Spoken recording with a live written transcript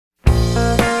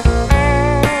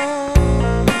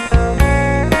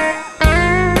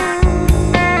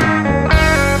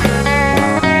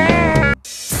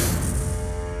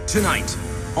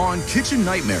on Kitchen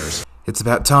Nightmares. It's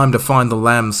about time to find the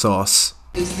lamb sauce.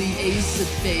 It's the Ace of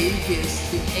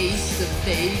Vegas, the Ace of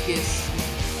Vegas.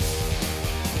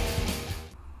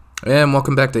 And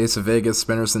welcome back to Ace of Vegas,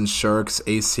 Spinners and Sharks.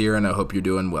 Ace here, and I hope you're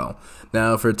doing well.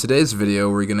 Now, for today's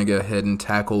video, we're going to go ahead and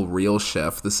tackle Real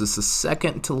Chef. This is the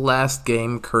second to last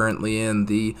game currently in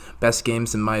the Best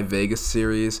Games in MyVegas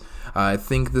series. I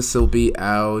think this will be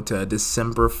out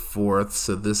December 4th,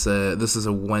 so this is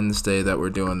a Wednesday that we're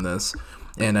doing this.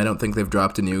 And I don't think they've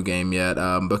dropped a new game yet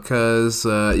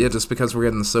just because we're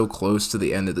getting so close to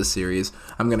the end of the series,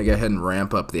 I'm going to go ahead and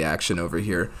ramp up the action over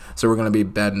here. So we're going to be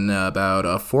betting about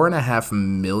 4.5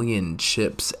 million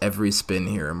chips every spin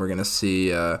here, and we're going to see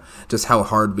just how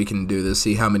hard we can do this,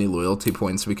 see how many loyalty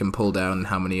points we can pull down, and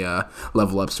how many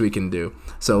level ups we can do.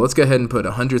 So let's go ahead and put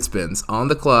 100 spins on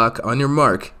the clock. On your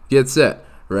mark, get set,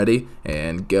 ready,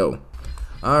 and go.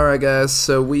 Alright guys,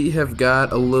 so we have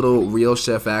got a little Real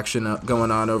Chef action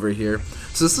going on over here.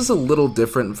 So this is a little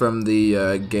different from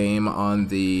the game on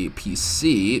the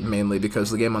PC, mainly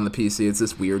because the game on the PC is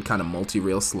this weird kind of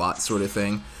multi-reel slot sort of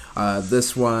thing.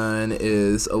 This one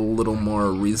is a little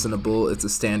more reasonable. It's a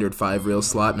standard 5-reel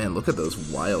slot. Man, look at those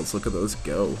wilds, look at those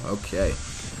go. Okay,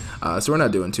 so we're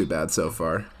not doing too bad so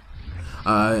far.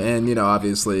 And, you know,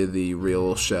 obviously the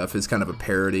Real Chef is kind of a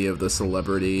parody of the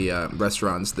celebrity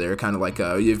restaurants there, kind of like,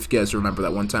 if you guys remember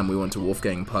that one time we went to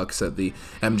Wolfgang Puck's at the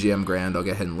MGM Grand. I'll go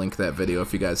ahead and link that video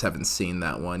if you guys haven't seen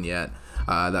that one yet.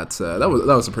 That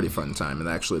was a pretty fun time, and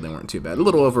actually they weren't too bad. A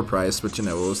little overpriced, but, you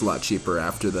know, it was a lot cheaper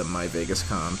after the MyVegas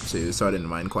comp, too, so I didn't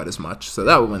mind quite as much. So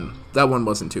that one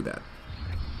wasn't too bad.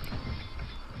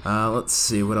 Let's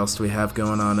see, what else do we have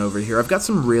going on over here? I've got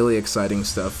some really exciting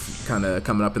stuff kind of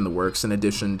coming up in the works, in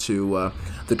addition to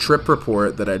the trip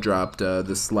report that I dropped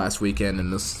this last weekend,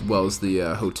 and as well as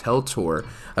the hotel tour.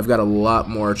 I've got a lot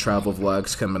more travel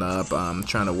vlogs coming up. I'm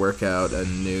trying to work out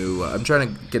I'm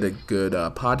trying to get a good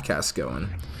podcast going.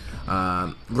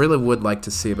 Really would like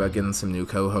to see about getting some new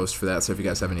co-hosts for that, so if you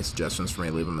guys have any suggestions for me,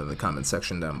 leave them in the comment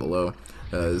section down below.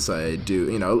 As I do,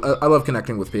 you know, I love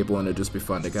connecting with people, and it'd just be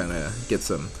fun to kind of get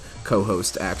some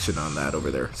co-host action on that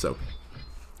over there. So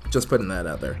just putting that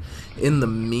out there. In the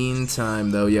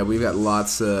meantime, though, yeah, we've got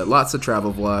lots of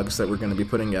travel vlogs that we're going to be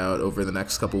putting out over the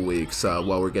next couple weeks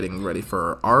while we're getting ready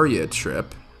for our Aria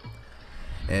trip.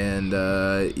 And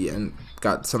yeah, and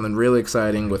got something really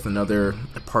exciting with another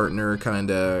partner kind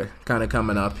of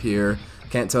coming up here.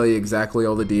 Can't tell you exactly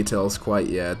all the details quite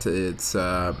yet. It's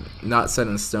not set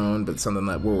in stone, but something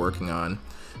that we're working on.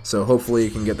 So hopefully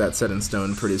you can get that set in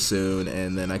stone pretty soon,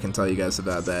 and then I can tell you guys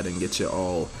about that and get you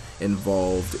all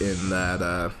involved in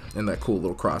that cool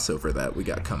little crossover that we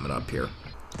got coming up here.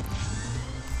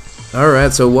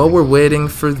 Alright, so while we're waiting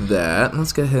for that,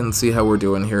 let's go ahead and see how we're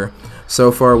doing here.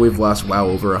 So far we've lost, wow,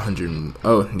 over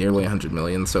nearly 100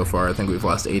 million so far. I think we've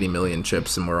lost 80 million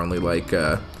chips, and we're only like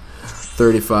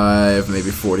 35,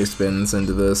 maybe 40 spins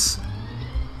into this.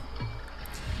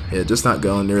 Yeah, just not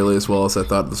going nearly as well as I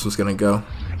thought this was gonna go.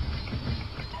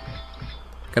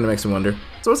 Kind of makes me wonder.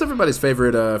 So what's everybody's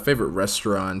favorite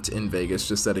restaurant in Vegas?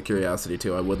 Just out of curiosity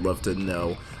too, I would love to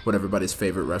know what everybody's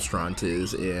favorite restaurant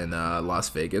is in Las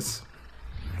Vegas.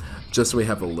 Just so we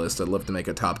have a list. I'd love to make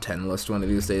a top 10 list one of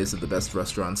these days of the best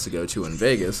restaurants to go to in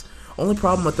Vegas. Only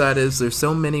problem with that is there's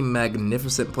so many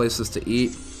magnificent places to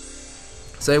eat.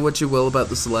 Say what you will about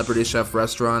the celebrity chef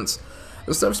restaurants,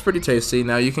 the stuff's pretty tasty.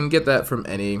 Now, you can get that from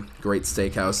any great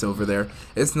steakhouse over there.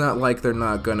 It's not like they're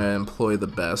not gonna employ the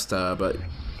best, but,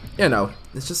 you know,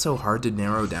 it's just so hard to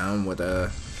narrow down what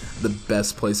the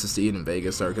best places to eat in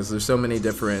Vegas are, because there's so many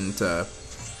different types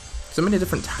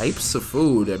of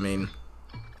food. I mean,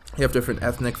 you have different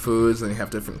ethnic foods, and you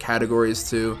have different categories,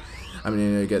 too. I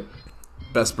mean, you get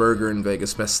best burger in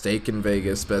Vegas, best steak in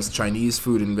Vegas, best Chinese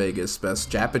food in Vegas, best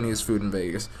Japanese food in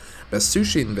Vegas, best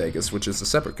sushi in Vegas, which is a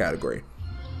separate category.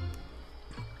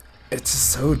 It's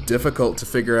so difficult to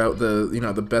figure out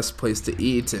the best place to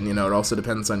eat, and, you know, it also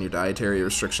depends on your dietary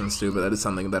restrictions too, but that is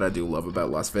something that I do love about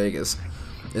Las Vegas,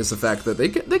 is the fact that they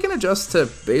can adjust to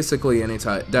basically any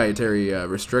dietary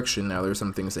restriction. Now, there's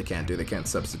some things they can't do. They can't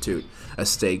substitute a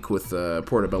steak with a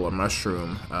portobello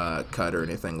mushroom cut or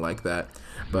anything like that.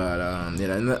 But you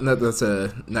know, and that's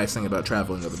a nice thing about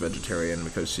traveling with a vegetarian,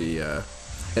 because she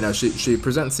she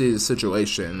presents these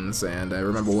situations. And I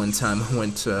remember one time I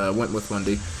went with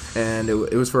Wendy, and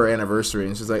it was for our anniversary,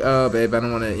 and she's like, "Oh, babe, I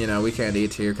don't want to, you know, we can't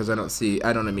eat here because I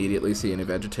don't immediately see any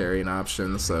vegetarian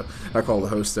options." So I called the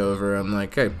host over. I'm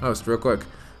like, "Hey, host, real quick,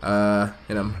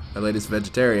 you know, my lady's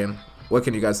vegetarian. What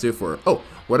can you guys do for her?" "Oh,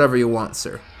 whatever you want,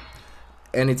 sir."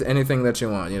 Anything that you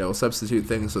want, you know, substitute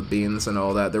things with beans and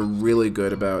all that. They're really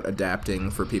good about adapting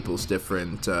for people's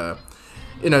different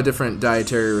different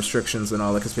dietary restrictions and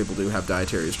all that, because people do have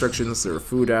dietary restrictions. There are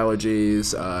food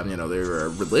allergies. There are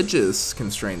religious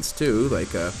constraints too, like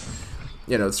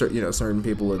certain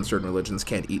people in certain religions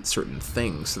can't eat certain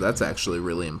things, so that's actually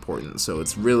really important. So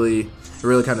it really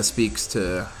kind of speaks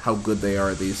to how good they are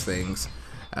at these things,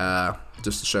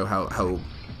 just to show how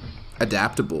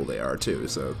adaptable they are too.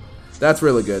 So that's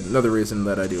really good. Another reason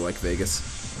that I do like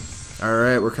Vegas.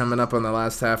 Alright, we're coming up on the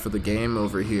last half of the game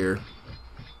over here.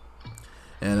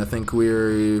 And I think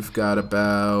we've got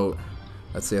about,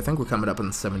 let's see, I think we're coming up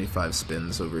on 75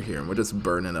 spins over here. And we're just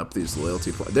burning up these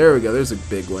loyalty points. There we go, there's a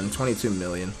big one, 22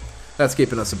 million. That's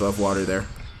keeping us above water there.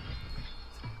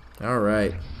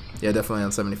 Alright. Yeah, definitely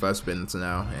on 75 spins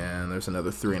now. And there's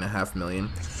another 3.5 million.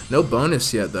 No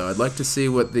bonus yet, though. I'd like to see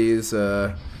what these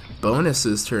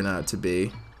bonuses turn out to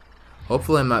be.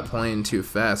 Hopefully I'm not playing too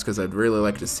fast, because I'd really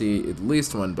like to see at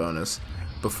least one bonus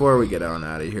before we get on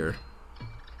out of here.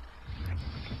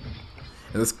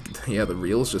 And the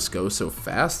reels just go so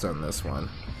fast on this one.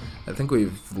 I think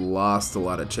we've lost a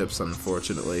lot of chips,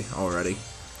 unfortunately, already.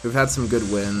 We've had some good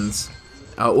wins.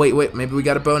 Oh, wait, maybe we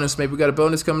got a bonus. Maybe we got a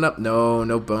bonus coming up. No,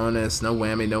 no bonus. No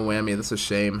whammy, no whammy. That's a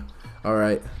shame.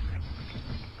 Alright.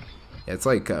 Yeah, it's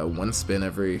like one spin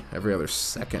every other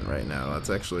second right now. That's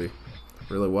actually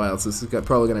really wild. So this is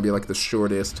probably going to be like the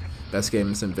shortest best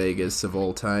games in Vegas of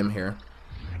all time here.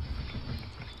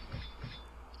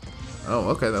 Oh,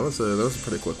 okay, that was a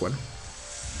pretty quick one.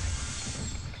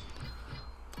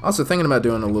 Also thinking about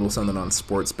doing a little something on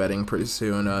sports betting pretty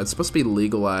soon. It's supposed to be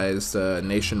legalized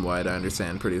nationwide, I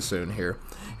understand, pretty soon here.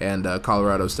 And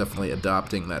Colorado's definitely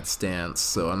adopting that stance,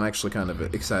 so I'm actually kind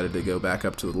of excited to go back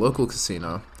up to the local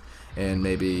casino and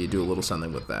maybe do a little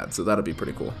something with that. So that'll be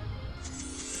pretty cool.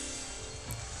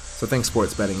 So I think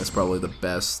sports betting is probably the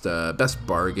best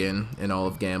bargain in all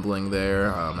of gambling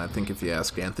there. I think if you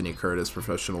ask Anthony Curtis,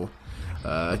 professional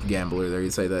gambler there,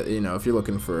 he'd say that, if you're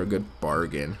looking for a good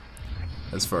bargain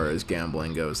as far as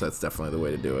gambling goes, that's definitely the way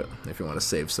to do it. If you want to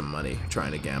save some money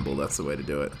trying to gamble, that's the way to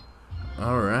do it.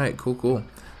 Alright, cool.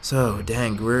 So,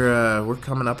 dang, we're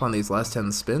coming up on these last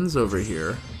 10 spins over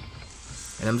here.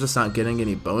 And I'm just not getting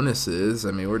any bonuses.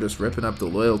 I mean, we're just ripping up the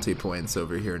loyalty points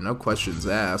over here. No questions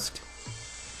asked.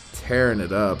 Tearing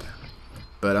it up.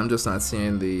 But I'm just not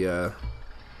seeing the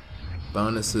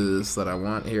bonuses that I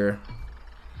want here.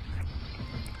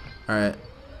 Alright.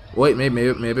 Wait,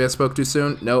 maybe I spoke too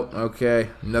soon? Nope. Okay.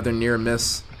 Another near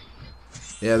miss.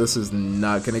 Yeah, this is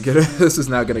not gonna get a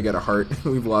heart.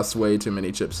 We've lost way too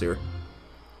many chips here.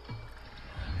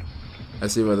 I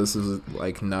see why this is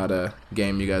like not a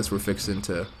game you guys were fixing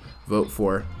to vote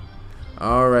for.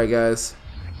 Alright, guys.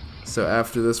 So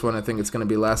after this one, I think it's gonna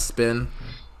be last spin.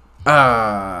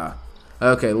 Ah!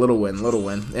 Okay, little win.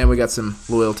 And we got some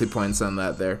loyalty points on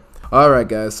that there. Alright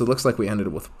guys, so it looks like we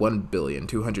ended with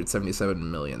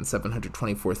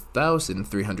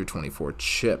 1,277,724,324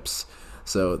 chips.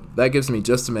 So that gives me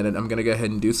just a minute. I'm going to go ahead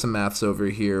and do some maths over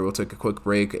here. We'll take a quick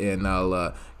break and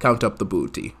I'll count up the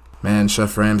booty. Man,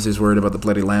 Chef Ramsay's worried about the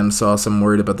bloody lamb sauce. I'm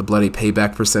worried about the bloody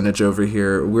payback percentage over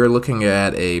here. We're looking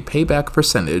at a payback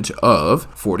percentage of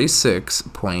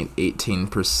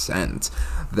 46.18%.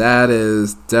 That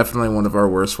is definitely one of our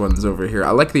worst ones over here.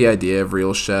 I like the idea of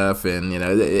Real Chef, and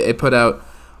it put out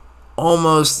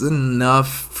almost enough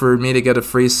for me to get a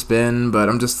free spin, but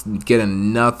I'm just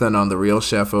getting nothing on the Real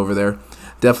Chef over there.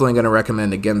 Definitely going to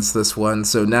recommend against this one.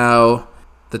 So now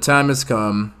the time has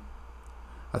come.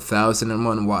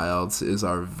 1001 Wilds is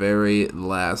our very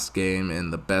last game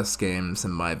in the best games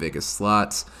in MyVegas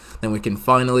slots. Then we can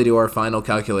finally do our final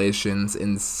calculations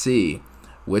and see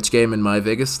which game in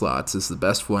MyVegas slots is the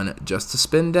best one just to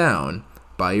spin down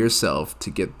by yourself to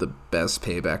get the best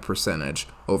payback percentage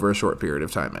over a short period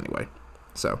of time anyway.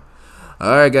 So,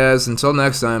 alright guys, until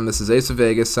next time, this is Ace of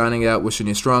Vegas signing out, wishing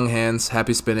you strong hands,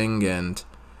 happy spinning, and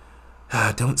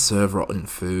don't serve rotten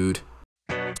food.